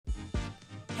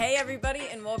Hey everybody,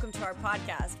 and welcome to our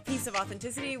podcast, Piece of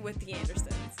Authenticity with the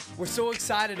Andersons. We're so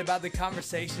excited about the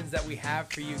conversations that we have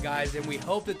for you guys, and we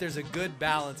hope that there's a good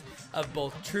balance of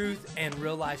both truth and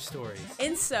real life stories.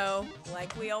 And so,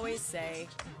 like we always say,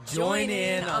 Join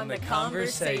in on the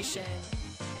conversation.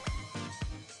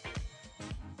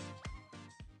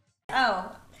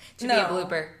 Oh, To be a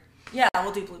blooper. Yeah,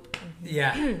 we'll do blooper.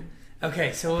 Yeah.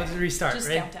 Okay, so we'll restart. Just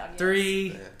Ready? countdown, yes.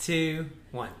 3, 2,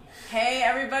 1. Hey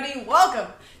everybody, welcome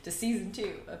to season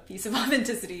 2 of Piece of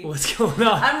Authenticity. What's going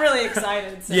on? I'm really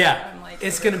excited. So Yeah, I'm like,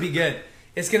 it's going to be good.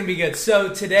 It's going to be good.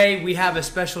 So today we have a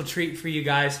special treat for you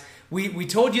guys. We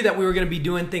told you that we were going to be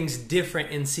doing things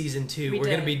different in season 2. We're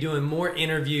going to be doing more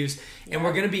interviews, and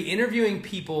we're going to be interviewing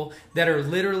people that are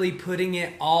literally putting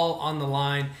it all on the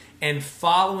line and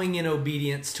following in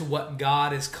obedience to what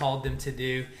God has called them to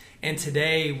do. And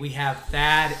today we have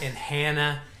Thad and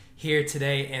Hannah here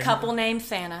today. And couple named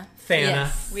Fana.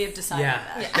 Yes. We have decided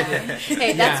that.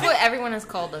 Hey, that's what everyone has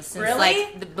called us since Really?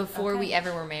 before we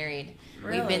ever were married.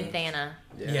 Really? We've been Thana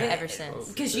ever since.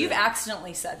 Because you've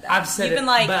accidentally said that. I've said You've it, been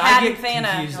like, but had I and get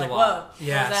Fana. confused You're a like, lot. whoa.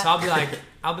 Yeah, what was so that?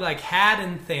 I'll be like Had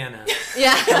and Thana.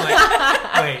 Yeah. I'm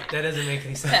like, wait, that doesn't make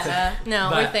any sense. No,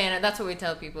 But- we're Thana. That's what we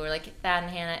tell people. We're like Thad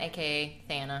and Hannah, aka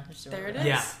Thana. Just There it remember is.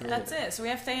 Yeah. That's it. So we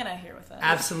have Fana here with us.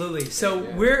 Absolutely. So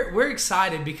we're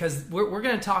excited because we're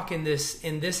going to talk in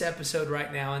this episode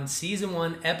right now in season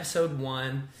 1, episode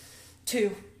 1.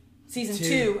 2. Season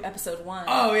 2, episode 1.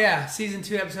 Oh yeah, season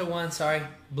 2, episode 1. Sorry,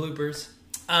 bloopers.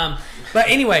 But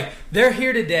anyway, they're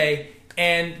here today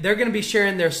and they're going to be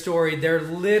sharing their story. They're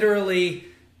literally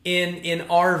in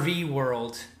RV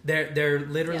world. They're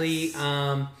literally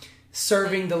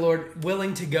serving the Lord,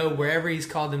 willing to go wherever He's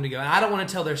called them to go. And I don't want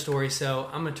to tell their story, so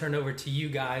I'm going to turn over to you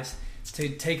guys to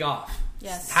take off.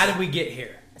 Yes. How did we get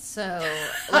here? So,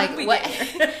 How did we what,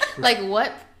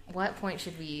 get what point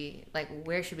should we,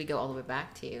 where should we go all the way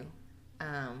back to,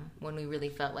 when we really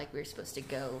felt like we were supposed to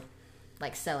go,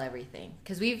 sell everything?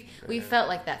 Because we've felt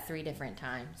like that 3 different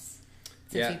times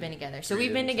since we've been together. So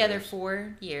we've been together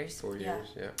 4 years. 4 years,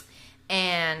 yeah.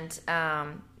 And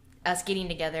us getting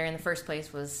together in the first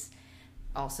place was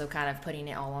also kind of putting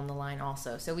it all on the line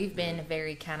also. So we've been a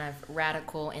very kind of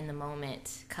radical in the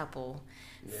moment couple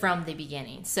from the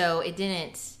beginning. So it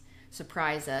didn't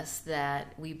surprise us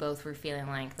that we both were feeling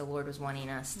like the Lord was wanting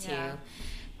us to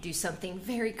do something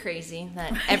very crazy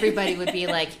that everybody would be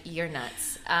like, you're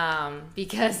nuts.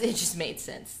 Because it just made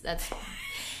sense.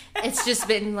 It's just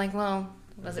been like, well,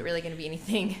 was it really going to be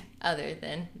anything other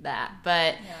than that?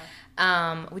 But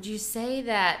would you say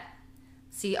that,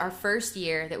 our first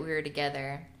year that we were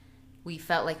together, we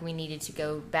felt like we needed to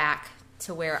go back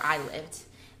to where I lived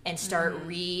and start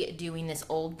redoing this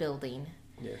old building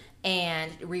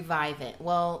and revive it.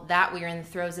 Well, that we were in the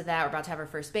throes of that. We're about to have our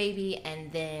first baby,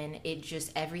 and then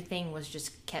everything was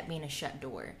just kept being a shut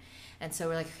door. And so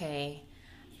we're like, okay,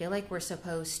 I feel like we're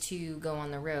supposed to go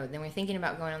on the road. Then we're thinking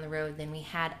about going on the road. Then we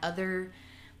had other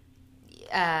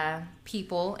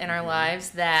people in our lives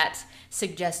that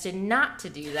suggested not to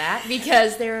do that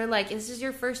because they were like, this is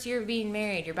your first year of being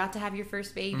married. You're about to have your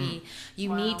first baby.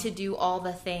 You need to do all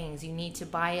the things. You need to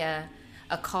buy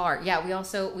a car. Yeah,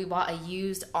 we bought a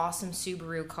used awesome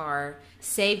Subaru car,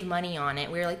 saved money on it.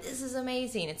 We were like, this is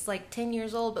amazing. It's 10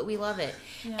 years old, but we love it.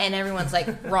 Yeah. And everyone's like,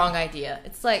 wrong idea.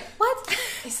 It's like, what?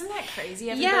 Isn't that crazy?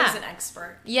 Everybody's an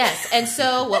expert. Yes. And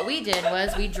so what we did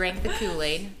was we drank the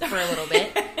Kool-Aid for a little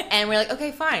bit, and we're like,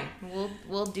 okay, fine.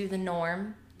 We'll do the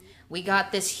norm. We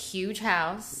got this huge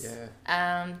house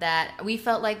that we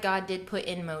felt like God did put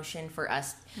in motion for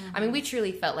us. I mean, we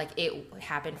truly felt like it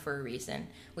happened for a reason.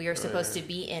 We were supposed to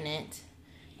be in it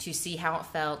to see how it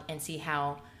felt and see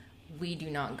how we do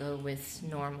not go with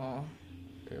normal.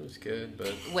 It was good,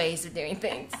 but ways of doing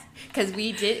things. Because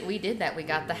we did that. We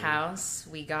got the house.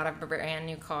 We got a brand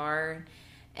new car,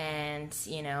 and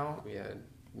we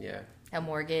had a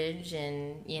mortgage,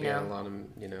 and we had a lot of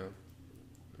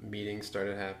meetings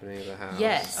started happening at the house.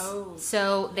 Yes. Oh.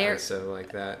 So there. So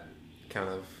that kind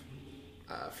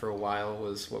of for a while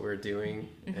was what we were doing,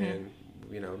 and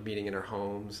meeting in our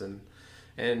homes, and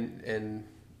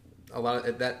a lot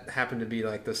of that happened to be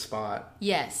the spot.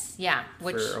 Yes. Yeah.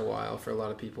 For a while, for a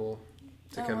lot of people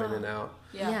to come in and out.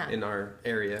 Yeah. In our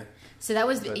area. So that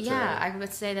was I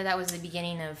would say that was the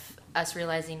beginning of us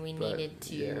realizing we needed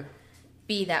to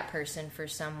be that person for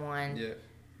someone. Yeah.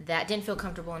 That didn't feel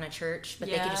comfortable in a church, but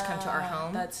they could just come to our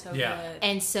home. That's so good.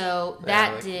 And so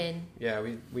that Yeah,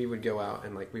 we would go out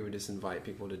and we would just invite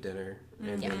people to dinner.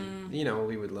 And then,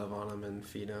 we would love on them and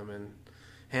feed them. And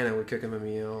Hannah would cook them a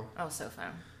meal. Oh, so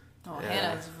fun. Oh, Yeah.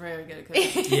 Hannah's very good at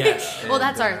cooking. Yes. Well,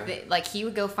 that's And, our thing. Like, he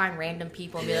would go find random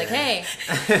people and be like, "Hey,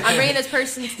 I'm bringing this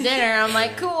person to dinner." I'm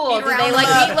like, "Cool. You Do they round like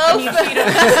them up and you meatloaf?" feed them.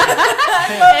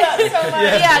 I love that so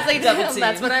much. Yeah, it's like, Double "Damn, team.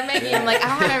 that's what I'm making." I'm like, "I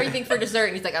have everything for dessert."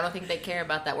 And he's like, "I don't think they care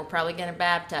about that. We're probably going to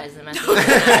baptize them at the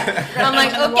end." And I'm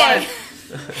like, "Okay."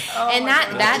 Oh And my that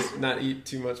God. that's not eat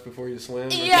too much before you swim.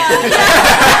 yeah.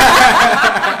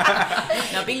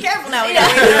 Now be careful now. We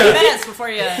gotta wait 30 minutes before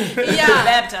you Yeah.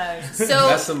 baptize. So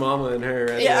That's the mama in her,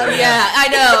 right? Yeah. there. yeah, I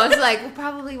know. I was like, we'll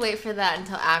probably wait for that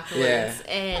until afterwards.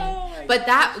 Yeah. And Oh my but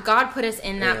that God put us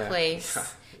in that Yeah. place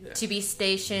Yeah. to be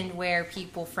stationed where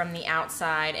people from the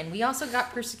outside, and we also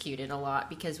got persecuted a lot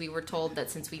because we were told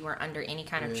that since we weren't under any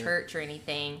kind of Yeah. church or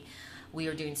anything, we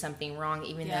were doing something wrong,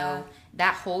 even Yeah. though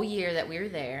that whole year that we were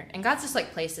there, and God's just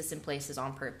like placed us in places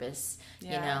on purpose,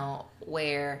 you Yeah. know,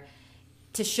 where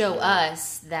to show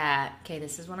us that, okay,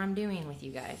 this is what I'm doing with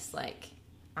you guys. Like,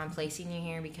 I'm placing you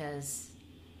here because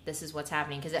this is what's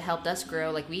happening. Because it helped us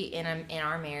grow. Like, we in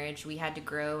our marriage, we had to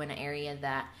grow in an area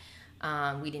that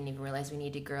we didn't even realize we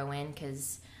needed to grow in.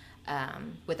 Because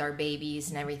with our babies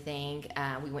and everything,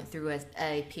 we went through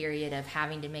a period of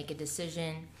having to make a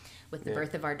decision with the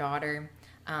birth of our daughter.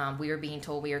 We were being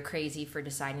told we were crazy for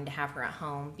deciding to have her at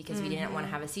home because we didn't want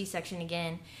to have a C-section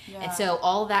again. Yeah. And so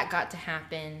all that got to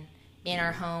happen in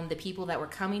our home. The people that were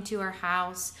coming to our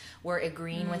house were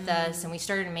agreeing with us, and we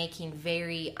started making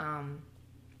very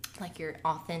like your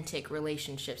authentic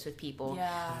relationships with people.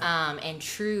 Yeah. And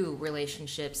true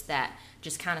relationships that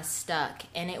just kind of stuck.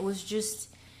 And it was just,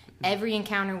 every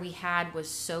encounter we had was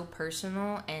so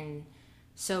personal and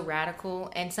so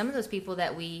radical. And some of those people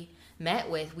that we met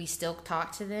with, we still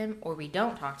talk to them or we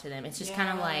don't talk to them. It's just kind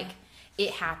of Yeah. like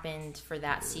it happened for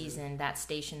that season, that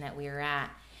station that we were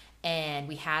at. And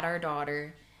we had our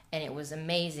daughter, and it was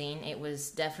amazing. It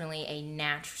was definitely a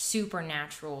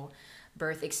supernatural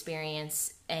birth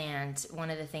experience. And one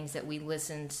of the things that we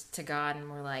listened to God and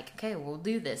we're like, okay, we'll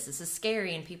do this. This is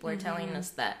scary. And people are telling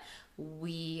us that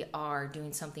we are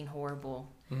doing something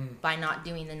horrible by not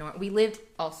doing the norm. We lived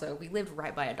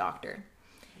right by a doctor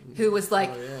who was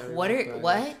like, Oh, yeah, we what lived by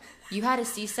what? You had a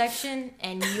C-section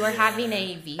and you are having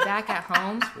a VBAC at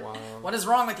home? Wow. What is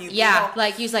wrong with you? Yeah, people?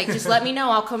 like he's like, just let me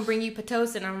know. I'll come bring you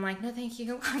Pitocin. I'm like, no, thank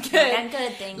you. I'm good. I'm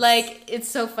good, thanks. Like, it's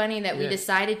so funny that we Yeah.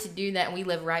 decided to do that. And we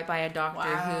live right by a doctor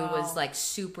Wow. who was like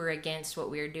super against what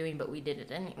we were doing, but we did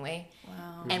it anyway.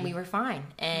 Wow. And we were fine.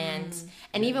 And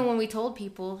even when we told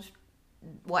people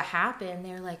what happened,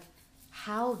 they're like,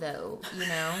 how though? You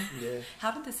know? Yeah.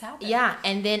 How did this happen? Yeah,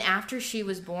 and then after she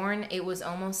was born, it was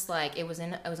almost like it was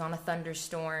on a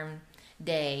thunderstorm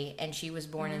day, and she was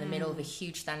born in the middle of a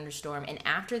huge thunderstorm. And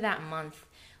after that month,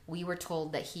 we were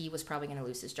told that he was probably going to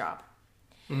lose his job.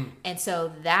 And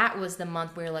so that was the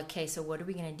month we were like, okay, so what are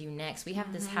we going to do next? We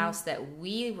have this house that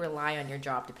we rely on your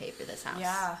job to pay for this house.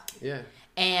 Yeah. Yeah.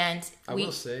 And I we,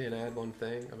 will say and add one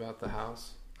thing about the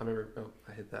house. I remember. Oh,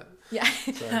 I hit that. yeah,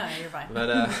 Sorry. You're fine.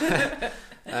 But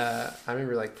I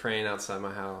remember like praying outside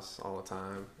my house all the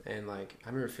time, and like I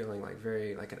remember feeling like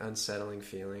very like an unsettling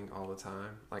feeling all the time.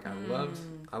 Like I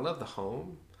loved the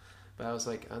home, but I was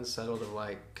like unsettled of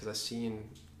like because I seen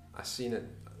it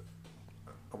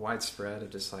a widespread of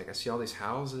just like I see all these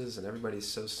houses and everybody's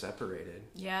so separated.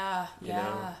 Yeah. You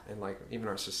know, and like even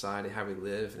our society, how we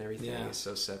live and everything Yeah. is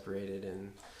so separated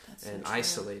and That's so and true.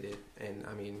 isolated. And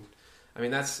I mean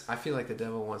that's I feel like the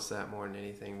devil wants that more than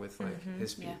anything with like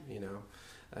his Yeah. you know,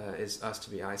 is us to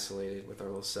be isolated with our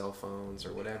little cell phones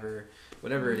or whatever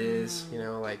it is. You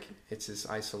know, like it's this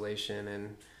isolation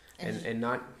and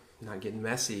not getting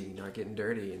messy, not getting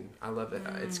dirty. And I love it.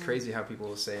 It's crazy how people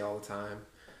will say all the time,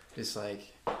 just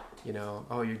like, you know,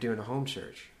 oh, you're doing a home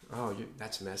church. Oh,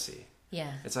 that's messy.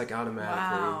 yeah, It's like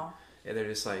automatically, Wow. and they're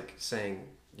just like saying,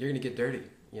 you're going to get dirty,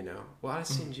 you know. Well, I've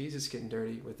seen Jesus getting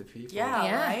dirty with the people Yeah.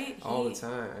 Yeah. Right. all the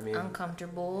time. I mean,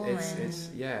 uncomfortable. it's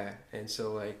yeah. And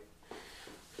so like,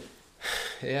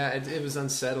 yeah, it was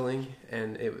unsettling,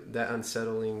 and that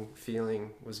unsettling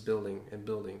feeling was building and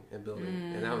building and building.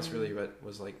 And that was really what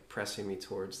was like pressing me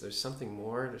towards, there's something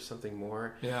more.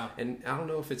 Yeah. And I don't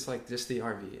know if it's like just the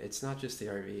RV. It's not just the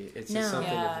RV. It's No. just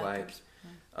something Yeah, of like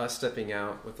us stepping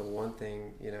out with the one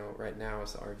thing, you know, right now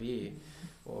is the RV.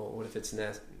 Well, what if it's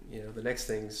the next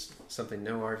thing's something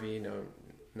no RV,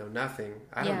 no nothing.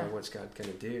 I don't Yeah. know what's God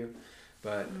gonna do,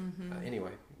 but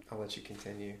anyway, I'll let you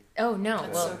continue. Oh no!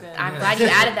 That's well, so good. I'm glad you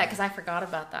added that because I forgot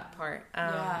about that part.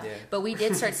 Yeah. Yeah. But we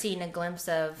did start seeing a glimpse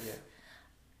of Yeah.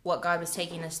 what God was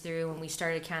taking us through, and we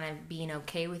started kind of being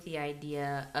okay with the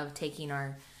idea of taking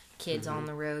our kids on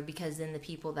the road, because then the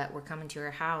people that were coming to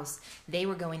our house, they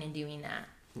were going and doing that.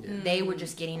 Yeah. They were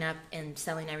just getting up and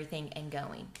selling everything and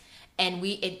going. And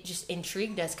it just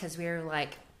intrigued us because we were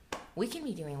like, we can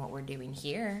be doing what we're doing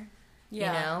here. You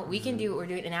know, we can do what we're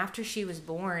doing. And after she was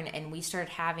born and we started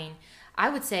having, I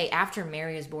would say after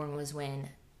Mary was born was when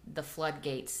the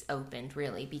floodgates opened,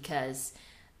 really, because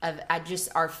of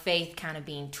our faith kind of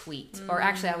being tweaked, or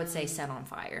actually I would say set on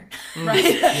fire.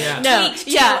 Right? Yeah.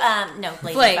 No,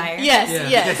 Blazing flame. fire.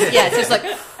 Yes. It's like,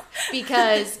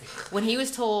 because when he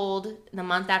was told the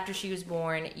month after she was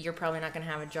born, you're probably not going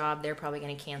to have a job, they're probably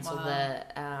going to cancel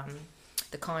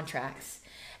the contracts.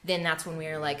 Then that's when we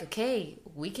were like, okay,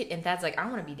 we could. And Thad's like, I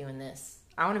want to be doing this.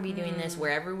 I want to be doing this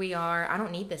wherever we are. I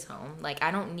don't need this home. Like,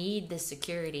 I don't need this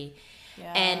security.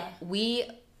 Yeah. And we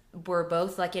were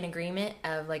both like in agreement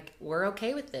of like, we're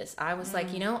okay with this. I was like,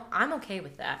 I'm okay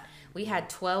with that. We had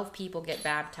 12 people get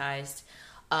baptized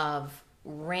of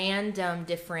random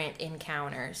different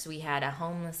encounters. We had a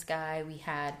homeless guy. We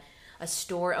had a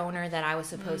store owner that I was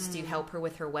supposed to help her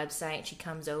with her website. She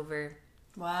comes over.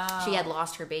 Wow. She had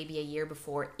lost her baby a year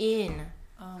before in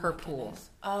her pool.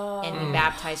 And we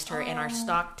baptized her in our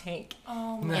stock tank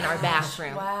in our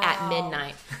bathroom at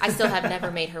midnight. I still have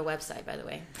never made her website, by the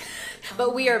way.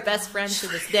 But we are best friends to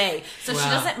this day. So she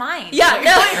doesn't mind. Yeah,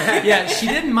 no. Yeah, she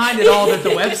didn't mind at all that the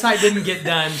website didn't get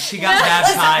done. She got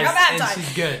baptized, and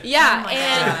she's good. Yeah,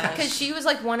 and because she was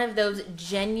like one of those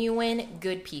genuine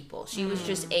good people. She was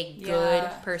just a good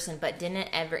person, but didn't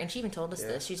ever, and she even told us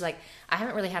this. She's like, I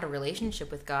haven't really had a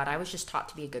relationship with God. I was just taught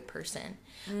to be a good person.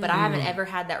 But I haven't ever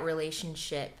had that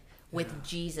relationship with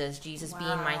Jesus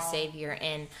being my savior.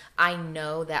 And I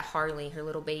know that Harley, her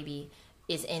little baby,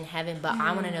 is in heaven, but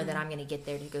I want to know that I'm going to get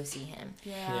there to go see him.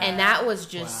 Yeah. And that was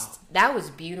just, that was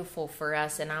beautiful for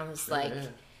us. And I was like,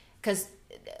 because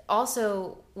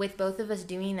also with both of us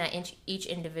doing that each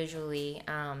individually,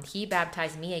 he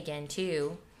baptized me again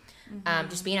too.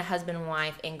 Just being a husband and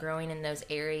wife and growing in those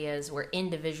areas where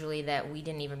individually that we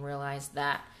didn't even realize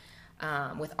that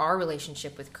with our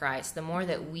relationship with Christ, the more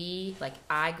that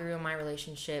I grew in my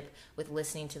relationship with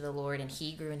listening to the Lord and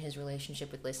he grew in his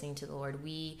relationship with listening to the Lord,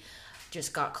 we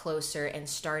just got closer and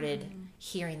started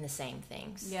hearing the same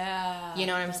things. Yeah. You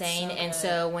know what I'm saying? So and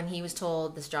so when he was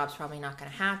told this job's probably not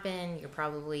going to happen,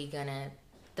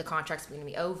 the contract's going to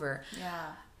be over. Yeah.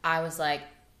 I was like,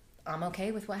 I'm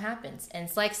okay with what happens. And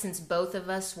it's like, since both of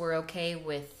us were okay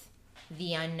with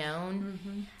the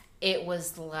unknown, it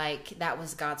was like, that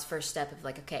was God's first step of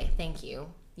like, okay, thank you.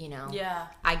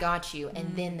 I got you.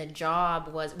 And then the job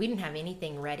was, we didn't have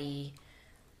anything ready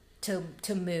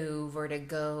to move or to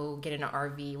go get in an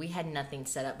RV. We had nothing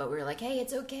set up, but we were like, hey,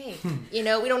 it's okay. We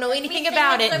don't know anything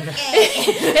about it.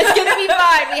 It's going to be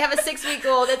fine. We have a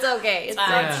 6-week-old. It's okay.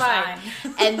 It's fine.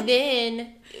 And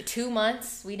then 2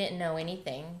 months, we didn't know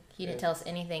anything. He didn't tell us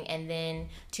anything. And then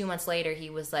 2 months later,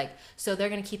 he was like, so they're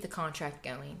going to keep the contract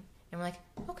going. And we're like,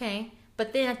 okay.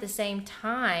 But then at the same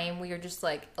time, we were just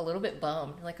like a little bit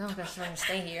bummed. Like, oh gosh, we're going to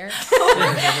stay here.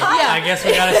 I guess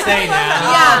we got to stay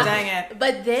now. Yeah. Dang it.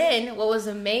 But then what was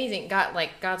amazing,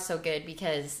 God's so good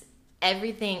because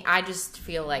I just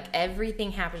feel like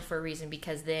everything happened for a reason,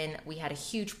 because then we had a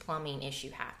huge plumbing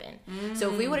issue happen.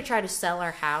 So if we would have tried to sell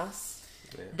our house,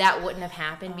 that wouldn't have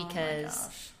happened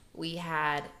because we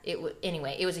had,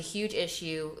 anyway, it was a huge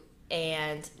issue.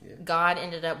 And God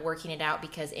ended up working it out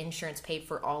because insurance paid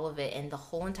for all of it. And the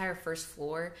whole entire first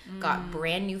floor got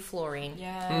brand new flooring.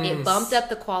 Yes. It bumped up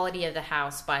the quality of the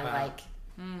house by like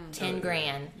 10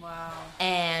 grand. Wow.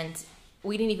 And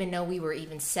we didn't even know we were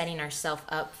even setting ourselves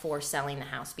up for selling the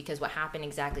house, because what happened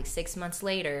exactly 6 months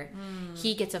later,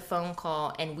 he gets a phone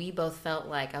call and we both felt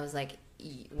like, I was like,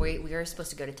 we were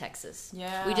supposed to go to Texas.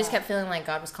 Yeah. We just kept feeling like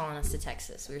God was calling us to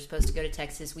Texas. We were supposed to go to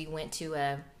Texas. We went to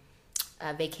a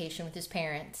vacation with his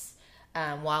parents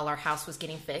while our house was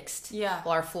getting fixed. Yeah.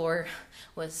 While our floor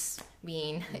was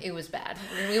it was bad.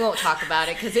 We won't talk about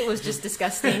it because it was just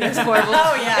disgusting. It was horrible.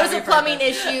 It was a plumbing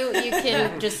issue. You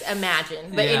can just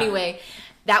imagine. But anyway,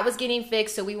 that was getting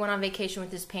fixed. So we went on vacation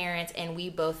with his parents, and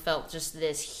we both felt just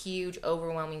this huge,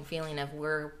 overwhelming feeling of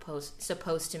we're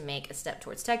supposed to make a step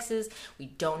towards Texas. We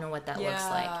don't know what that looks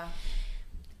like.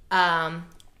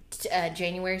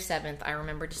 January 7th, I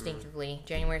remember distinctively,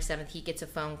 January 7th, he gets a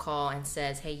phone call and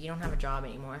says, hey, you don't have a job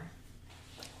anymore.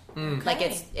 Okay. Like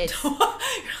it's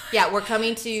we're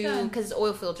coming to, because it's an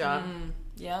oil field job.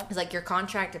 Yeah. It's like your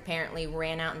contract apparently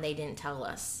ran out and they didn't tell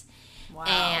us. Wow.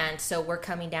 And so we're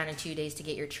coming down in 2 days to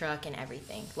get your truck and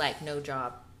everything. Like, no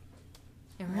job.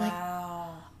 And we're like,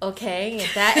 okay.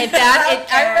 And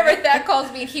I remember Thad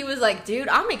calls me and he was like, dude,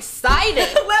 I'm excited.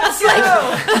 Let's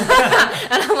go.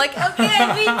 And I'm like,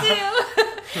 okay, me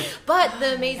too. But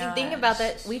the amazing thing about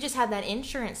that, we just had that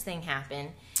insurance thing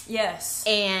happen. Yes.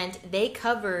 And they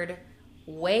covered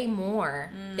way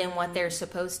more than what they're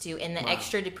supposed to, and the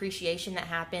extra depreciation that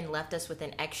happened left us with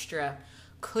an extra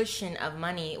cushion of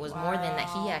money. It was more than that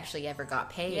he actually ever got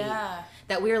paid. Yeah.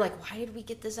 That we were like, why did we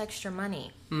get this extra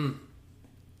money?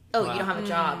 Oh, you don't have a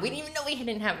job. We didn't even know we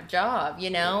didn't have a job, you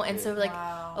know? And so we're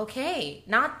like, okay,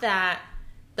 not that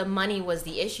the money was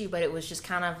the issue, but it was just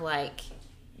kind of like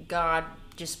God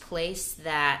just placed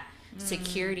that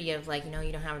security of like, you know,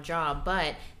 you don't have a job,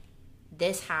 but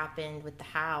this happened with the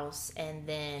house, and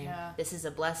then this is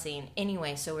a blessing.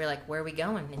 Anyway, so we're like, where are we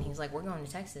going? And he's like, we're going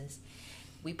to Texas.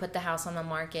 We put the house on the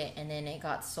market, and then it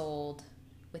got sold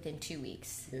within 2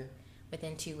 weeks. Yeah.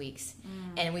 Within 2 weeks.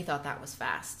 And we thought that was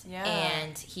fast. Yeah.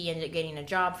 And he ended up getting a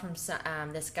job from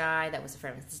this guy that was a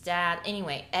friend of his dad.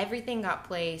 Anyway, everything got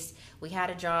placed. We had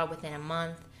a job within a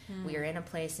month. We were in a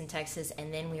place in Texas,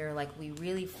 and then we were like, we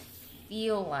really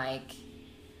feel like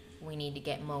we need to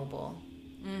get mobile.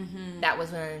 That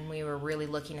was when we were really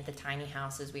looking at the tiny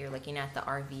houses. We were looking at the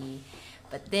RV.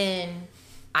 But then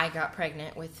I got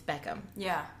pregnant with Beckham.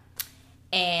 Yeah.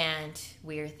 And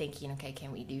we were thinking, okay,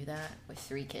 can we do that with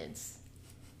 3 kids?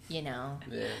 You know?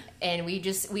 Yeah. And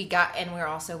and we're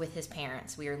also with his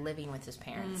parents. We were living with his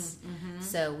parents.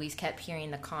 So we kept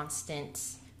hearing the constant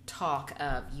talk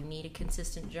of, you need a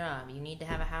consistent job, you need to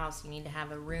have a house, you need to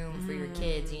have a room for your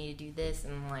kids, you need to do this,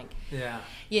 and like,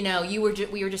 you know, we were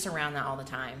just around that all the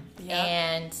time.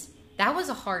 And that was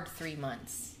a hard 3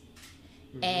 months.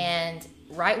 And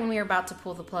right when we were about to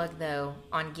pull the plug, though,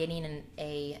 on getting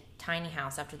a tiny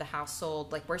house after the house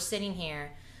sold, like, we're sitting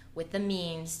here with the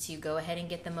means to go ahead and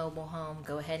get the mobile home,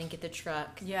 go ahead and get the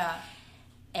truck. Yeah.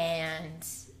 And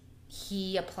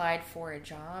he applied for a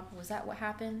job. Was that what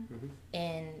happened?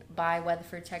 By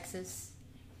Weatherford, Texas?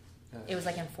 It was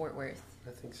like in Fort Worth.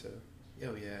 I think so.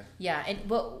 Oh, yeah. Yeah. And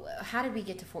how did we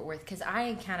get to Fort Worth? Because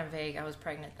I kind of vague. I was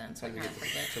pregnant then, so I kind of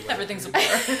forget. Everything's a blur.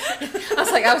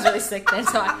 I was really sick then.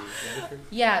 So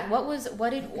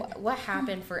what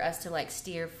happened for us to like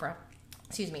steer from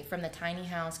the tiny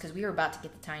house, because we were about to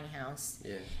get the tiny house.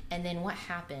 Yeah. And then what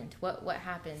happened? What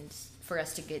happened for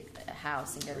us to get a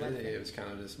house and go to Really, Weatherford? it was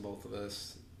kind of just both of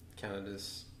us kind of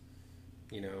just,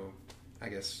 you know, I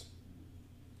guess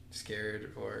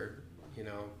scared, or, you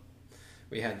know,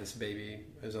 we had this baby,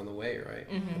 it was on the way, right,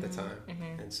 at the time.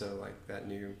 And so, like, that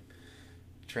new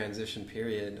transition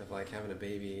period of, like, having a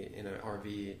baby in an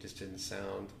RV just didn't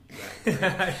sound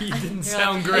that great. You didn't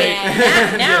sound great.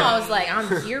 Yeah, now I was like,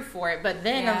 I'm here for it. But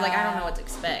then I was like, I don't know what to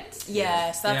expect.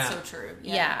 Yes, that's so true.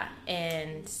 Yeah.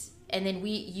 And then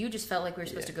you just felt like we were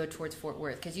supposed to go towards Fort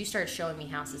Worth, because you started showing me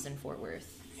houses in Fort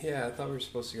Worth. Yeah, I thought we were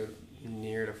supposed to go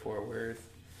near to Fort Worth,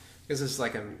 because it's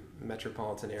like a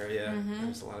metropolitan area.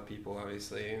 There's a lot of people,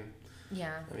 obviously.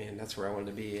 Yeah. I mean, that's where I wanted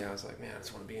to be. I was like, man, I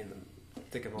just want to be in the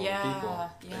thick of all the people.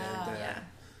 Yeah.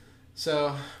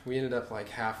 So we ended up like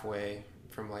halfway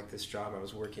from like this job I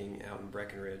was working out in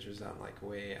Breckenridge. It was out like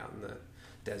way out in the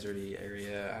deserty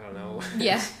area. I don't know.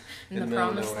 Yeah. in the middle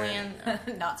of promised nowhere.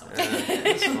 land. Not so much.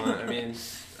 It was fun. I mean,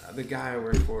 the guy I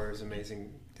worked for is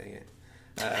amazing. Dang it.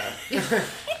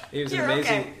 He was amazing.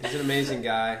 Okay. He's an amazing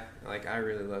guy. Like, I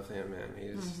really love him,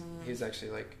 man. He's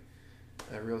actually like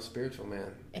a real spiritual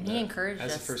man. And he encouraged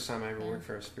us. That's the first time I ever worked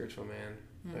for a spiritual man,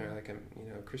 or like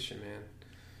a Christian man.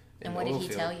 And what did he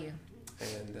tell you?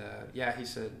 And he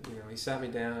said, he sat me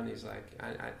down. He's like,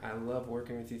 I love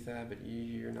working with you, Thad, but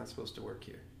you're not supposed to work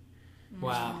here.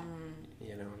 Wow.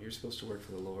 You're supposed to work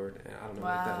for the Lord. And I don't know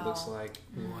what that looks like.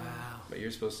 Wow. But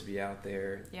you're supposed to be out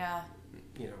there. Yeah.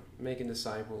 Making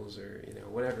disciples, or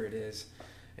whatever it is.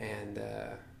 And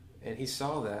he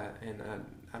saw that, and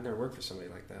I've never worked for somebody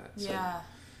like that.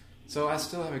 So I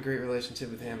still have a great relationship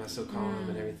with him. I still call him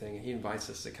and everything. And he invites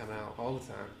us to come out all the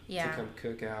time. Yeah. To come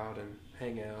cook out and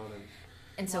hang out.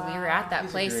 And so we were at that He's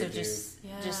a place great of just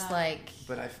dude. like.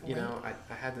 But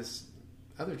I had this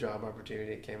other job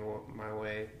opportunity that came my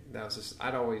way. That was just,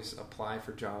 I'd always apply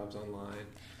for jobs online.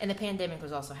 And the pandemic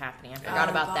was also happening. I forgot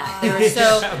about that. God. They were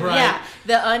so Right.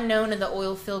 the unknown of the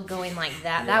oil field going like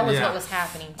that. That was Yeah. what was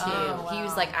happening too. Oh, He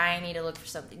was wow. like, I need to look for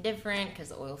something different, because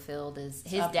the oil field is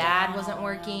his Up, dad down, wasn't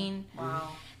working, Wow.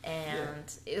 and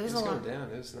it It was was a going lot.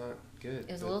 down. It was not good.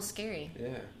 It was a little scary.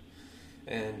 Yeah.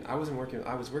 And I was working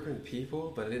with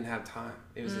people, but I didn't have time.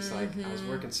 It was just like, I was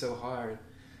working so hard,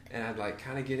 and I'd like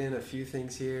kind of get in a few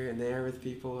things here and there with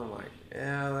people. I'm like,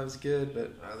 yeah, that was good,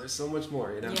 but there's so much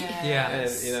more,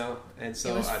 Yes. And, and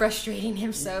so It was frustrating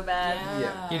him so bad.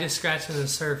 Yeah. You're just scratching the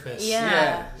surface.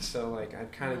 Yeah. So like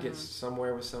I'd kind of get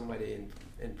somewhere with somebody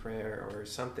in prayer or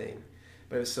something,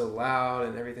 but it was so loud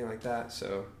and everything like that.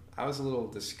 So I was a little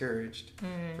discouraged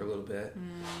for a little bit.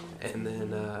 And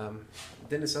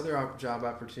then this other job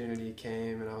opportunity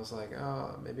came, and I was like,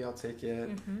 oh, maybe I'll take it.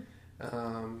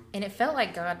 And it felt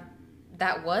like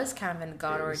that was kind of a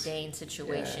God-ordained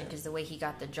situation, because the way he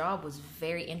got the job was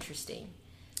very interesting.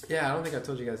 Yeah, I don't think I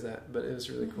told you guys that, but it was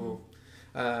really cool.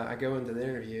 I go into the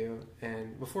interview,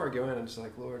 and before I go in, I'm just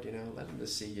like, Lord, let them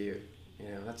just see you.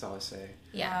 That's all I say.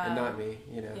 Yeah. And not me,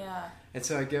 Yeah. And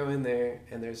so I go in there,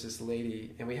 and there's this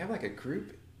lady, and we have like a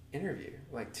group interview,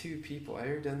 like 2 people. Have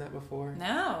you ever done that before?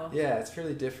 No. Yeah, it's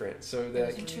really different. So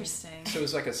Interesting. So it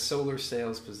was like a solar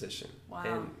sales position. Wow.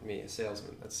 And me, a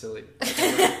salesman. That's silly.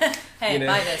 Hey,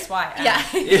 buy this. Why? Yeah.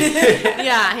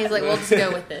 Yeah. He's like, we'll just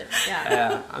go with it. Yeah.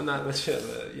 Yeah, I'm not much of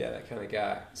that kind of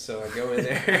guy. So I go in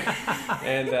there,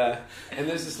 and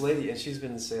there's this lady, and she's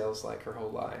been in sales like her whole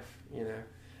life,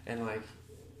 and like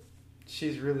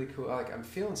she's really cool. Like I'm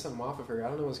feeling something off of her. I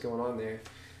don't know what's going on there,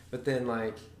 but then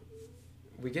like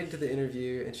we get into the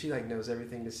interview, and she like knows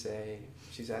everything to say.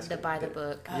 She's asking by the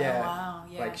book. Yeah, Oh, wow.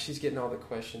 Yeah. like she's getting all the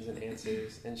questions and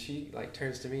answers, and she like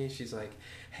turns to me, and she's like,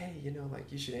 "Hey,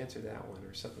 like you should answer that one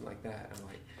or something like that." I'm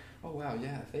like, "Oh wow,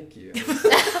 yeah, thank you."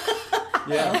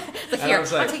 Yeah. Like, here,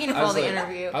 I'm taking up all the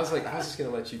interview. I was just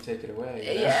gonna let you take it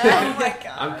away. Yeah. Oh my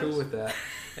gosh. I'm cool with that.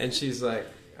 And she's like,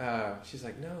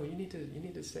 no, you need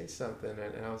to say something.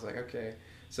 And I was like, okay.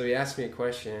 So he asked me a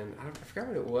question. I forgot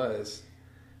what it was.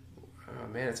 Oh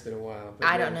man, it's been a while. But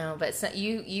I don't know, but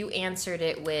you answered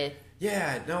it with.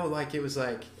 Yeah, no, like it was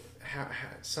like how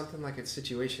something like a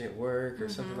situation at work or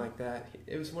something like that.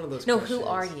 It was one of those. No, questions. who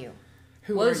are you?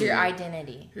 What was your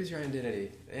identity? Who's your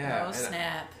identity? Yeah. Oh,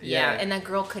 snap. Yeah, and that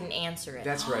girl couldn't answer it.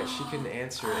 That's right. She couldn't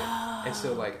answer it, and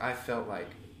so like I felt like,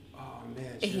 oh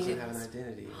man, she doesn't have an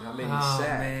identity. And that made me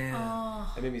sad. Man.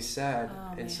 That made me sad, Oh,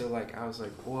 and man. so like I was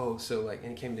like, whoa. So like,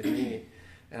 and it came to me,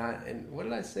 and what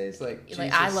did I say? It's like, You're Jesus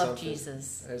like, I love something.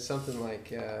 Jesus. Or something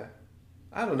like,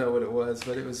 I don't know what it was,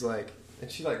 but it was like, and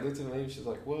she like looked at me, and she was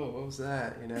like, whoa, what was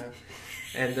that?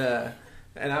 And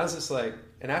I was just like,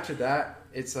 and after that,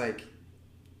 it's like,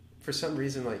 for some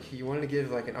reason, like he wanted to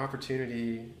give like an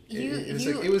opportunity.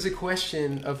 It was a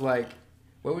question of like,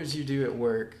 what would you do at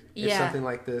work if something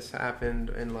like this happened,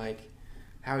 and like,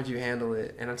 how would you handle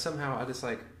it? And somehow I just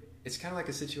like, it's kind of like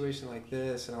a situation like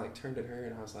this, and I like turned at her,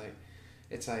 and I was like,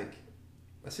 it's like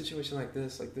a situation like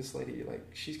this lady, like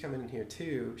she's coming in here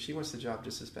too. She wants the job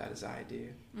just as bad as I do,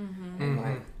 and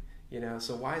like,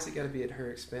 so why is it got to be at her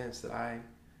expense that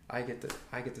I get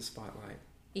the spotlight?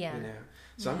 Yeah.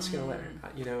 So I'm just gonna let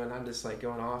her, and I'm just like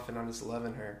going off, and I'm just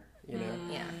loving her,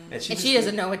 Yeah. And she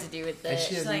doesn't know what to do with it. And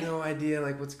she has like, no idea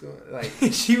like what's going. Like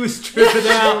She was tripping she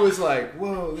out. was like,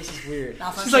 "Whoa, this is weird."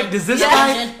 She's like, does this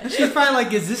guy? She's probably like,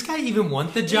 does this guy even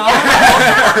want the job?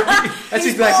 That's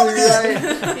exactly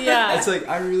right. Yeah. It's like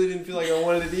I really didn't feel like I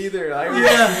wanted it either.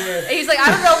 He's like,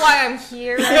 I don't know why I'm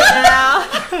here right now.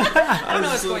 I don't know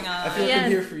what's going on. I feel like Yeah.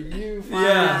 I'm here for you.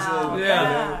 Yeah.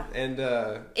 Yeah. And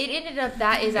It ended up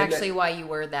that is actually why you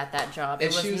were that job. It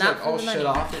and was she was not like for all the shut money.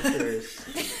 off at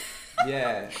first.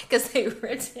 Yeah. Because they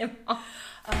ripped him off.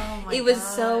 Oh my It was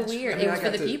so gosh. weird. I mean, It was I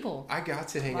for got the people. I got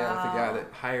to hang out with the guy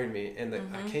that hired me, and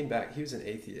I came back. He was an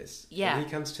atheist. Yeah. And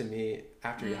he comes to me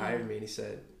after he hired me, and he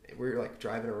said, we were like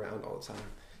driving around all the time.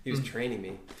 He was training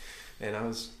me, and I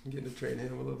was getting to train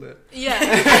him a little bit. Yeah.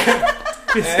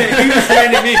 He was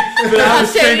training me, but I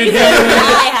was training him.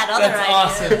 I had other That's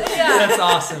awesome. ideas. That's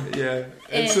awesome. Yeah.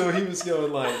 And so he was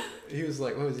going like,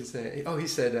 what was he saying? Oh,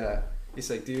 he's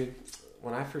like, dude,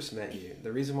 when I first met you,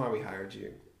 the reason why we hired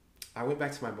you, I went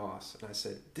back to my boss and I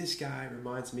said, this guy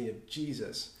reminds me of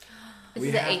Jesus. This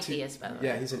is an atheist, by the way.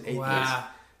 Yeah, he's an atheist. Wow.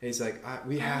 And he's like,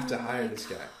 we have to hire this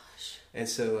guy. And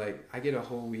so like, I get a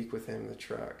whole week with him in the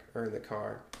truck or in the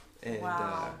car, and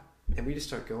and we just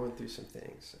start going through some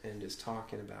things and just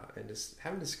talking about and just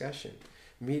having discussion,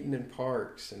 meeting in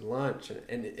parks and lunch,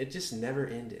 and it just never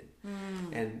ended.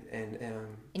 And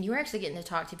you were actually getting to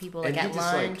talk to people and like he at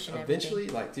just lunch like and eventually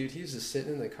everything. like, dude, he was just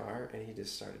sitting in the car and he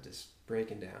just started just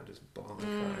breaking down, just bawling,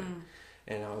 crying.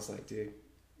 And I was like, dude,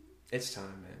 it's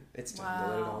time, man. It's time to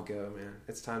let it all go, man.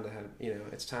 It's time to have,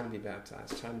 it's time to be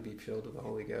baptized. It's time to be filled with the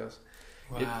Holy Ghost.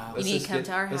 Wow. You need to come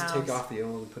to our Let's house. take off the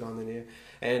old and put on the new.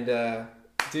 And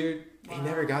dude, he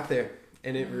never got there,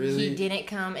 and it really He didn't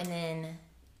come, and then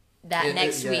that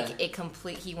next yeah.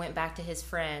 week he went back to his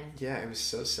friend, Yeah, it was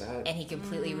so sad. and he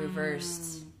completely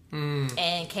reversed Mm.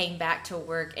 and came back to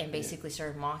work and basically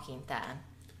started mocking Thad.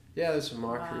 Yeah, there's some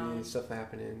mockery and stuff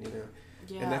happening,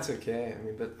 Yeah. and that's okay. I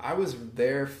mean, but I was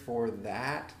there for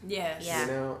that, Yes.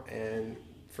 Yeah. and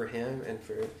for him and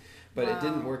for But it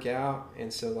didn't work out,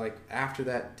 and so like after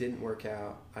that didn't work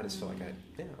out, I just felt like I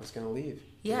was gonna leave.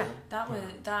 Yeah. That was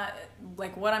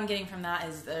like what I'm getting from that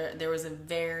is there was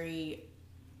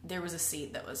a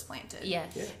seed that was planted.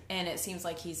 Yes. Yeah. And it seems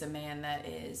like he's a man that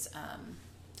is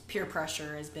peer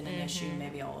pressure has been an issue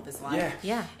maybe all of his life. Yeah.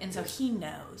 Yeah. And so he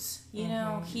knows, you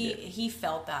know, he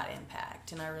felt that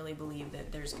impact, and I really believe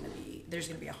that there's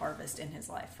gonna be a harvest in his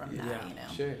life from that. Yeah. You know.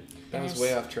 Sure. That was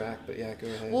way off track, but yeah, go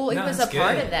ahead. Well, it No, was it's a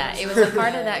part good. of that. It was a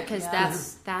part of that because Yeah.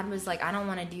 that was like, I don't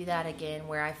want to do that again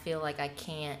where I feel like I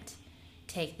can't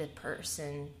take the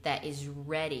person that is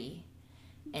ready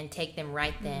and take them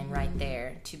right then, right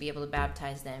there to be able to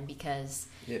baptize them, because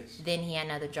yes. then he had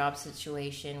another job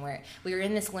situation where we were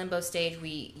in this limbo stage.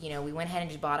 We went ahead and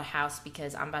just bought a house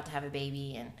because I'm about to have a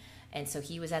baby, and so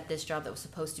he was at this job that was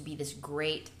supposed to be this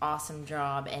great, awesome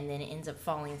job, and then it ends up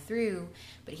falling through,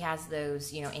 but he has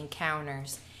those,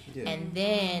 encounters. Yeah. And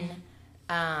then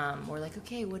we're like,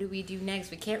 okay, what do we do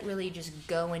next? We can't really just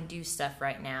go and do stuff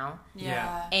right now.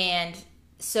 Yeah. And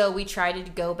so we tried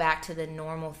to go back to the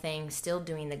normal thing, still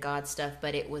doing the God stuff,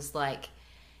 but it was like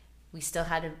we still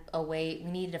had we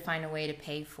needed to find a way to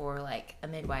pay for like a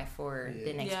midwife for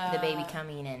the baby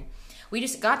coming in.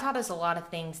 God taught us a lot of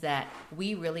things that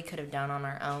we really could have done on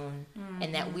our own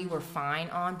and that we were fine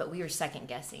on, but we were second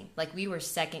guessing. Like we were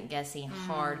second guessing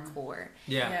hardcore.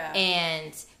 Yeah.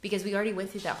 And because we already went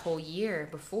through that whole year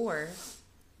before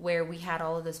where we had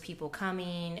all of those people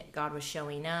coming, God was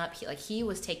showing up. He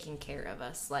was taking care of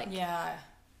us. Like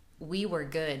we were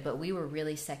good, but we were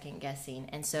really second guessing.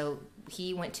 And so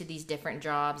he went to these different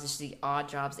jobs, just the odd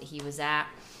jobs that he was at.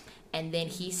 And then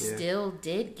he still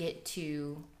did get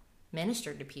to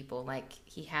minister to people. Like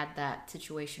he had that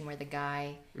situation where the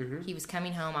guy, he was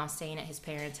coming home. I was staying at his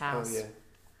parents' house. Oh,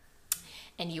 yeah.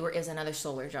 And it was another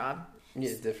solar job.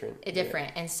 Yeah, different.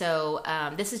 Different. And so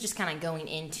this is just kind of going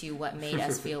into what made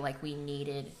us feel like we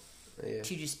needed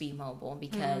to just be mobile,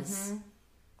 because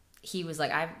he was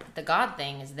like, the God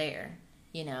thing is there,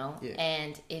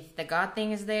 and if the God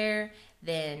thing is there,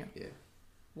 then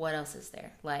what else is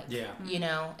there? Like,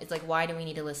 it's like, why do we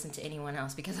need to listen to anyone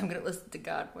else? Because I'm going to listen to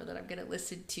God more than I'm going to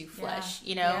listen to flesh,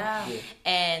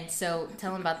 And so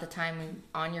tell him about the time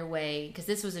on your way, because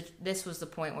this was the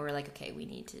point where we're like, okay, we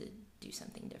need to do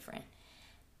something different.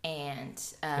 And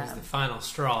it was the final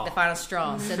straw.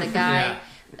 So the guy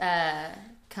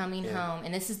coming home,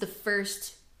 and this is the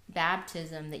first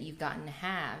baptism that you've gotten to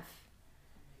have,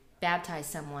 baptize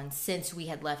someone since we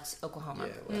had left Oklahoma.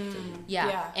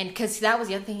 And because that was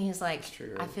the other thing, he's like,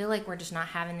 true, I feel like we're just not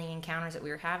having the encounters that we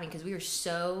were having because we were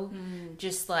so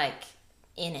just like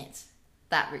in it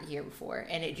that year before,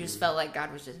 and it just felt like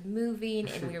God was just moving,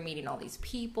 and we were meeting all these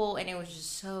people, and it was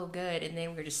just so good, and then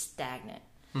we were just stagnant.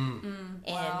 And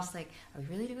it's like, are we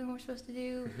really doing what we're supposed to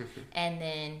do? And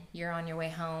then you're on your way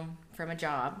home from a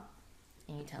job,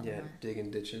 and you tell them,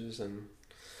 digging ditches and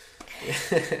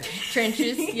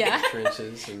trenches,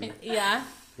 trenches, and yeah,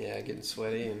 getting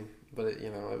sweaty, but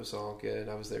it was all good.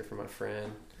 I was there for my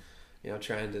friend,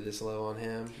 trying to just love on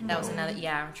him. That was another,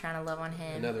 I'm trying to love on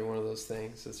him. Another one of those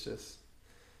things. It's just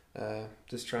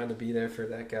trying to be there for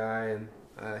that guy, and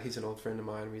he's an old friend of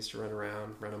mine. We used to run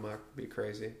around, run amok, be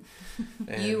crazy.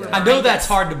 And, I know that's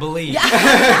hard to believe.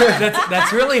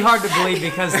 That's really hard to believe,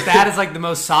 because Thad is like the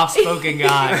most soft-spoken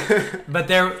guy. But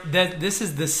this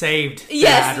is the saved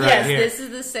Thad right here. This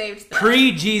is the saved Thad.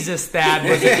 Pre-Jesus Thad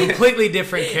was a completely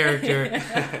different character.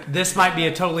 This might be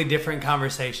a totally different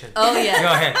conversation. Oh yeah, go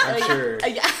ahead. I'm sure.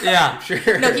 Yeah, I'm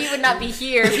sure. No, he would not be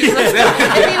here if he was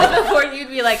before. You'd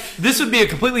be like, this would be a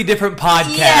completely different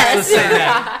podcast. Yes. Let's say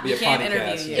that. Be a can't podcast.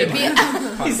 interview you. it'd be,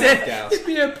 He said it'd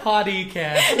be a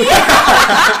podcast.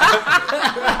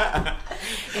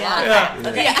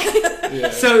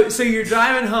 So you're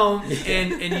driving home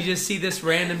and you just see this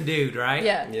random dude, right?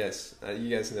 Yeah. Yes,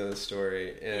 you guys know the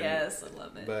story. And, Yes, I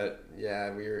love it. But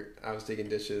yeah, I was digging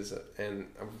ditches, and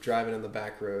I'm driving on the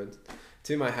back road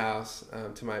to my house,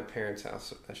 to my parents'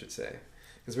 house, I should say,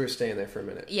 because we were staying there for a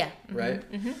minute. Yeah. Right.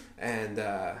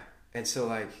 And so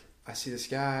like I see this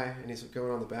guy, and he's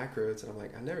going on the back roads, and I'm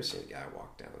like, I've never seen a guy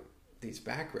walk down these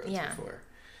back roads before.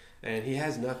 And he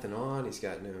has nothing on. He's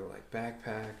got no like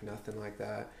backpack, nothing like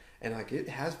that. And like it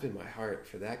has been my heart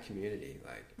for that community.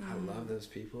 Like I love those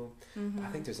people. I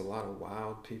think there's a lot of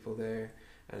wild people there,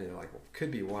 and like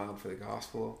could be wild for the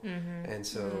gospel. And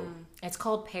so it's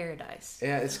called Paradise.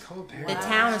 yeah, it's called Paradise. The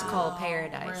town is called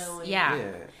Paradise. Really? Yeah.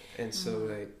 Yeah, and so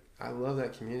like I love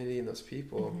that community and those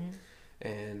people.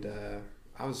 And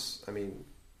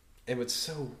and what's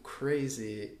so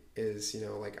crazy is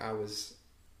like I was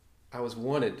I was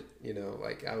wanted, you know,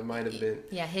 like I might have been.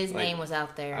 Yeah, his like, name was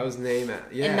out there. I was named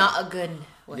at, yeah. And not a good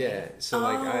way. Yeah, so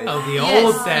like I. Oh, the Yes,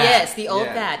 old dad. yes, the old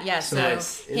Yeah. dad. Yeah, So so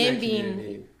nice. in him that being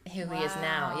community. who he is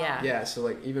now. Yeah. Yeah, so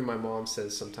like even my mom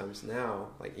says sometimes now,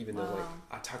 like even though like Wow.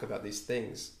 I talk about these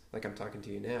things, like I'm talking to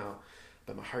you now,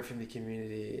 but my heart from the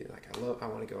community, like I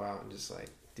want to go out and just like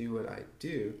do what I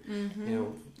do.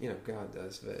 You know, God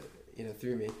does, but you know,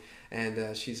 through me.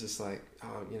 And she's just like,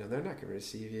 oh, you know, they're not going to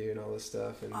receive you and all this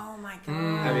stuff. And Oh my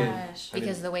I mean, gosh.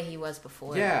 Because of the way he was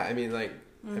before. yeah, I mean, like,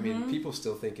 I mean, people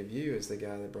still think of you as the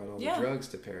guy that brought all the Yeah. drugs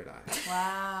to paradise.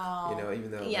 Wow. You know,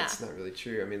 even though Yeah. that's not really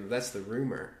true. I mean, that's the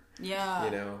rumor. Yeah.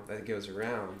 You know, that goes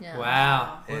around. Yeah.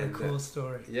 Wow, what a And, cool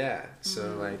story. Yeah.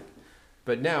 So like,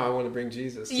 but now I want to bring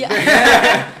Jesus. to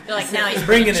Yeah. You're like, now he's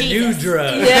Bringing a new Jesus.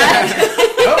 drug. Yeah.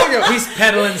 Oh my God. He's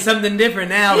peddling something different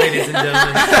now, ladies and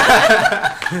gentlemen.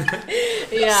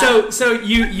 Yeah. So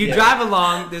you drive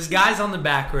along. This guy's on the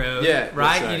back road, Yeah, that's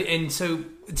right? right. And so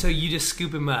you just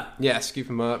scoop him up. Yeah, scoop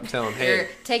him up, tell him, You're hey.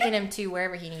 taking him to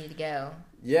wherever he needed to go.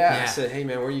 Yeah, Yeah. I said, hey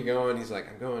man, where are you going? He's like,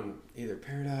 I'm going either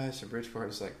Paradise or Bridgeport.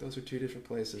 It's like, those are two different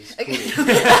places. Cool.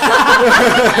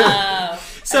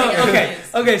 So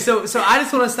okay. So I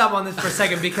just want to stop on this for a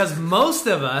second because most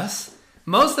of us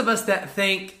that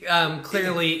think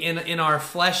clearly in our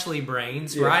fleshly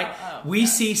brains, Yeah. right? Oh, We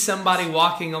see somebody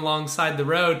walking alongside the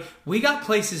road. We got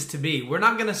places to be. We're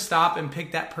not going to stop and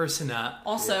pick that person up.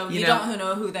 Also, You you know- don't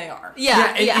know who they are.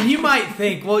 Yeah. and you might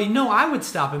think, well, you know, I would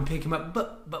stop and pick him up,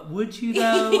 but would you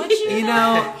though? Would you You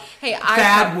know, Hey,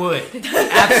 Thad would absolutely.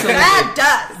 That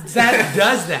does. That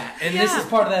does that, and this Yeah. is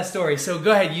part of that story. So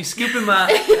go ahead, you scoop him up.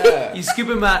 Yeah. You scoop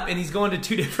him up, and he's going to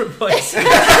two different places.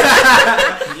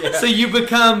 So you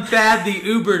become Thad, the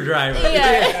Uber driver.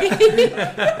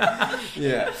 Yeah.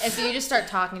 Yeah. And so you just start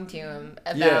talking to him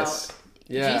about Yes.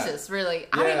 Yeah. Jesus, really.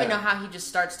 I don't Yeah. even know how he just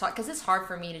starts talking, because it's hard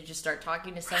for me to just start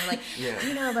talking to someone like, Yeah.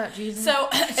 you know about Jesus? So,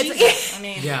 Jesus, I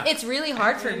mean, Yeah. It's really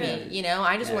hard for me, you know?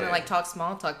 I just want to, Yeah. like, talk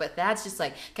small talk, but that's just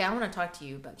like, okay, I want to talk to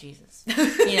you about Jesus. You and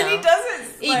know? he doesn't.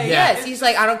 Like, Yes, he's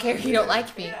like, I don't care if you don't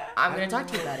like me. I'm going to talk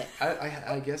to you about it.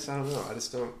 I guess I don't know. I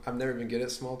just don't. I've never been good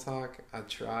at small talk. I've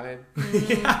tried.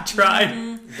 I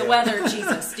tried. The weather,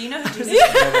 Jesus. Do you know who Jesus is?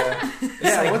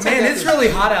 Yeah. Like, once I man, got it's this- really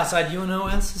hot outside. You wanna know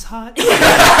what else is hot?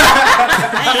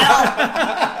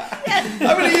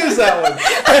 I'm gonna use that one.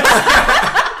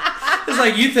 It's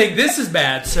like, you think this is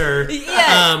bad, sir.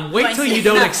 Yeah. Wait till you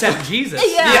don't accept Jesus.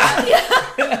 Yeah.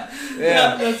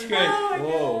 Yeah. That's great.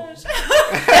 Whoa.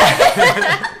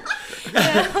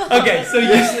 Okay,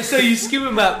 so you scoop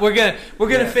him up. We're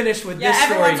gonna finish with Yeah, this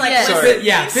story. everyone's like, Yes. listen, Sorry.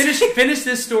 Yeah, please. finish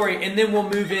this story, and then we'll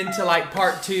move into like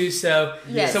part 2. So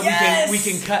Yes. so Yes. we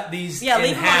can cut these Yeah, in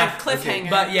leave him half. on a cliffhanger.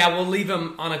 But yeah, we'll leave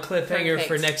him on a cliffhanger Perfect.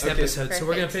 for next Okay. episode. So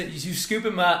we're gonna Perfect. you scoop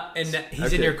him up, and he's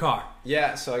in Okay. your car.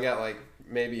 Yeah. So I got like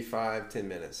maybe 5-10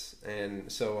 minutes,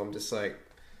 and so I'm just like,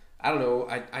 I don't know.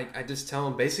 I just tell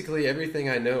him basically everything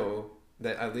I know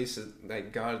that at least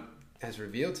like God has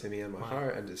revealed to me in my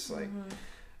heart. I'm just like.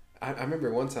 I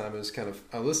remember one time it was kind of,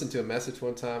 I listened to a message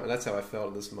one time, and that's how I felt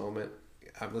at this moment.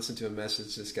 I've listened to a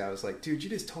message, this guy was like, dude, you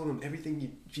just told him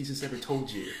everything Jesus ever told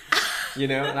you. You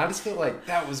know? And I just felt like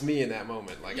that was me in that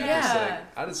moment. Like,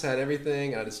 I just had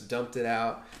everything, I just dumped it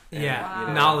out. And, Yeah, you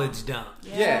know, knowledge dump.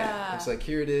 yeah. I was like,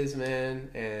 here it is, man.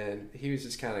 And he was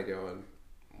just kind of going,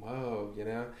 whoa, you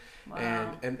know?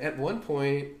 Wow. And at one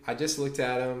point, I just looked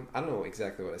at him. I don't know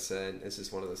exactly what I said. It's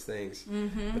just one of those things.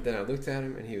 But then I looked at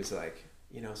him, and he was like,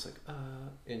 you know, it's like,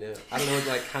 you know, I don't know what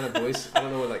like kind of voice, I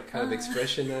don't know what like kind of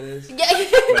expression that is. Yeah.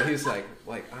 But he was like,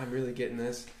 I'm really getting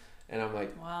this. And I'm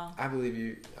like, Wow. I believe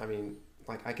you. I mean,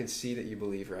 like, I can see that you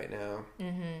believe right now.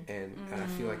 And I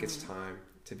feel like it's time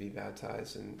to be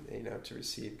baptized and, you know, to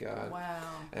receive God. Wow.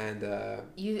 And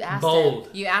You asked Bold.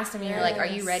 him. You asked him, and you're like, are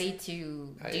you Yes. ready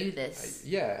to do this?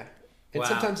 yeah. And Wow.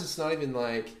 sometimes it's not even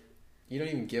like, you don't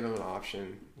even give him an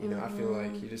option. You know, I feel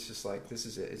like you just like, this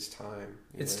is it. It's time.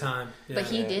 you It's know? time. Yeah. But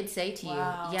he Yeah. did say to you,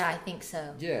 Wow. yeah, I think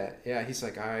so. Yeah. He's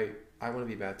like, I want to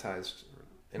be baptized.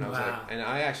 And I was Wow. like, and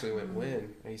I actually went,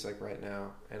 when? And he's like, right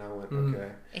now. And I went, Mm.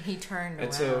 okay. And he turned around.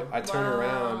 And so I turn Wow.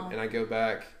 around and I go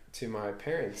back to my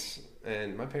parents.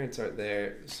 And my parents aren't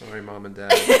there. Sorry, Mom and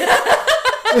Dad.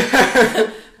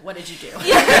 What did you do?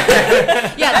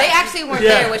 Yeah, they actually weren't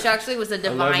Yeah. there, which actually was a love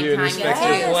divine you and timing respect too.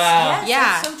 you. Yes, Wow. yes, Yeah,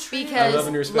 that's so true. because I love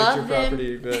and respect love your them.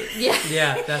 property, but Yeah.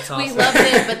 Yeah, that's awesome. We love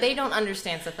them, but they don't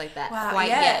understand stuff like that Wow, quite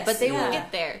yes, yet. But they will yeah.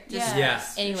 get there. Just Yes,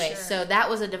 Yes. for anyway, sure. so that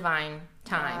was a divine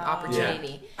time Wow.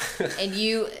 opportunity, and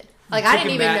you. Like, took I didn't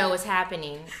him even back. know what's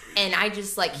happening, and I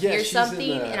just like Yeah, hear she's in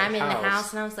something, the and I'm in the house.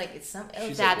 house, and I was like, "It's some, oh,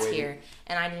 She's, like, Dad's waiting. here,"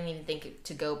 and I didn't even think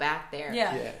to go back there.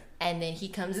 Yeah. yeah. And then he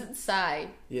comes inside,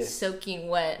 Yeah. soaking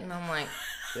wet, and I'm like,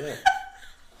 Yeah.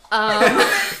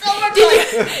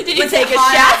 did you take a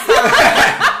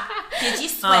shower? Did you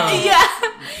sweat? Yeah.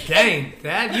 Dang,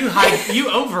 Thad, you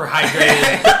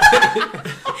overhydrated.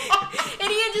 And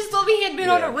he had just told me he had been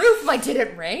on a Yeah. roof. I'm like, did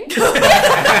it rain? And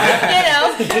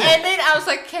then I was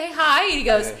like, okay, hi. And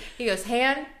he goes,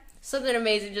 Han, something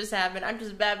amazing just happened. I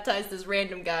just baptized this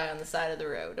random guy on the side of the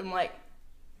road. I'm like,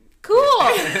 cool.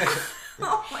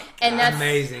 Oh my God. And that's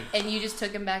Amazing. And you just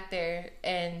took him back there,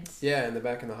 and Yeah, in the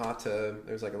back in the hot tub,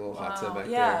 there's like a little hot tub back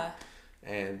there.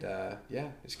 And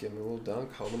just give him a little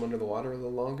dunk, hold him under the water a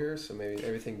little longer, so maybe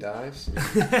everything dives.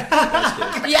 That's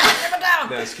good. yeah.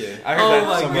 That's good. I heard Oh that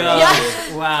my somewhere God.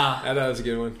 else. Wow. I thought that was a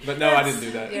good one, but no, I didn't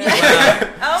do that.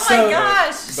 Oh So- my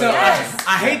gosh. So Yes.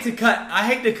 I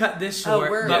hate to cut this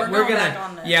short, we're but going gonna back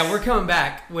on this. we're coming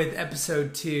back with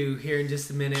episode 2 here in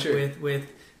just a minute Sure.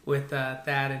 with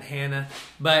Thad and Hannah.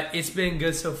 But it's been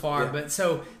good so far. Yeah. But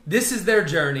so this is their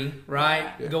journey, right?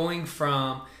 Yeah. Going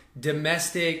from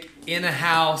domestic in a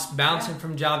house, bouncing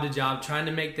from job to job, trying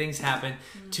to make things happen,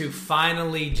 to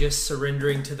finally just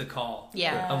surrendering to the call.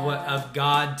 Yeah. Of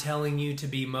God telling you to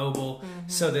be mobile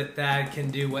so that Thad can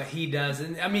do what he does.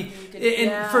 And I mean,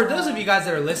 and for those of you guys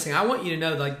that are listening, I want you to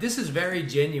know, like, this is very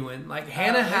genuine. Like,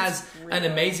 Hannah has an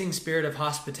amazing spirit of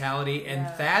hospitality, and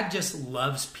Thad just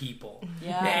loves people.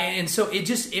 Yeah. And so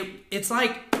it's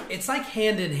like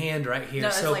hand in hand right here. No,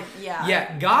 it's so like,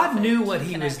 God perfect knew what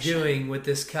he was connection. doing with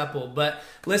this couple. But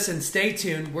listen, stay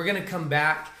tuned. We're going to come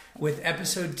back with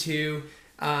episode 2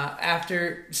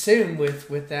 after soon with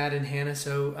Thad and Hannah.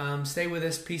 So stay with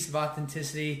us. Piece of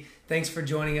Authenticity. Thanks for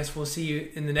joining us. We'll see you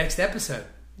in the next episode.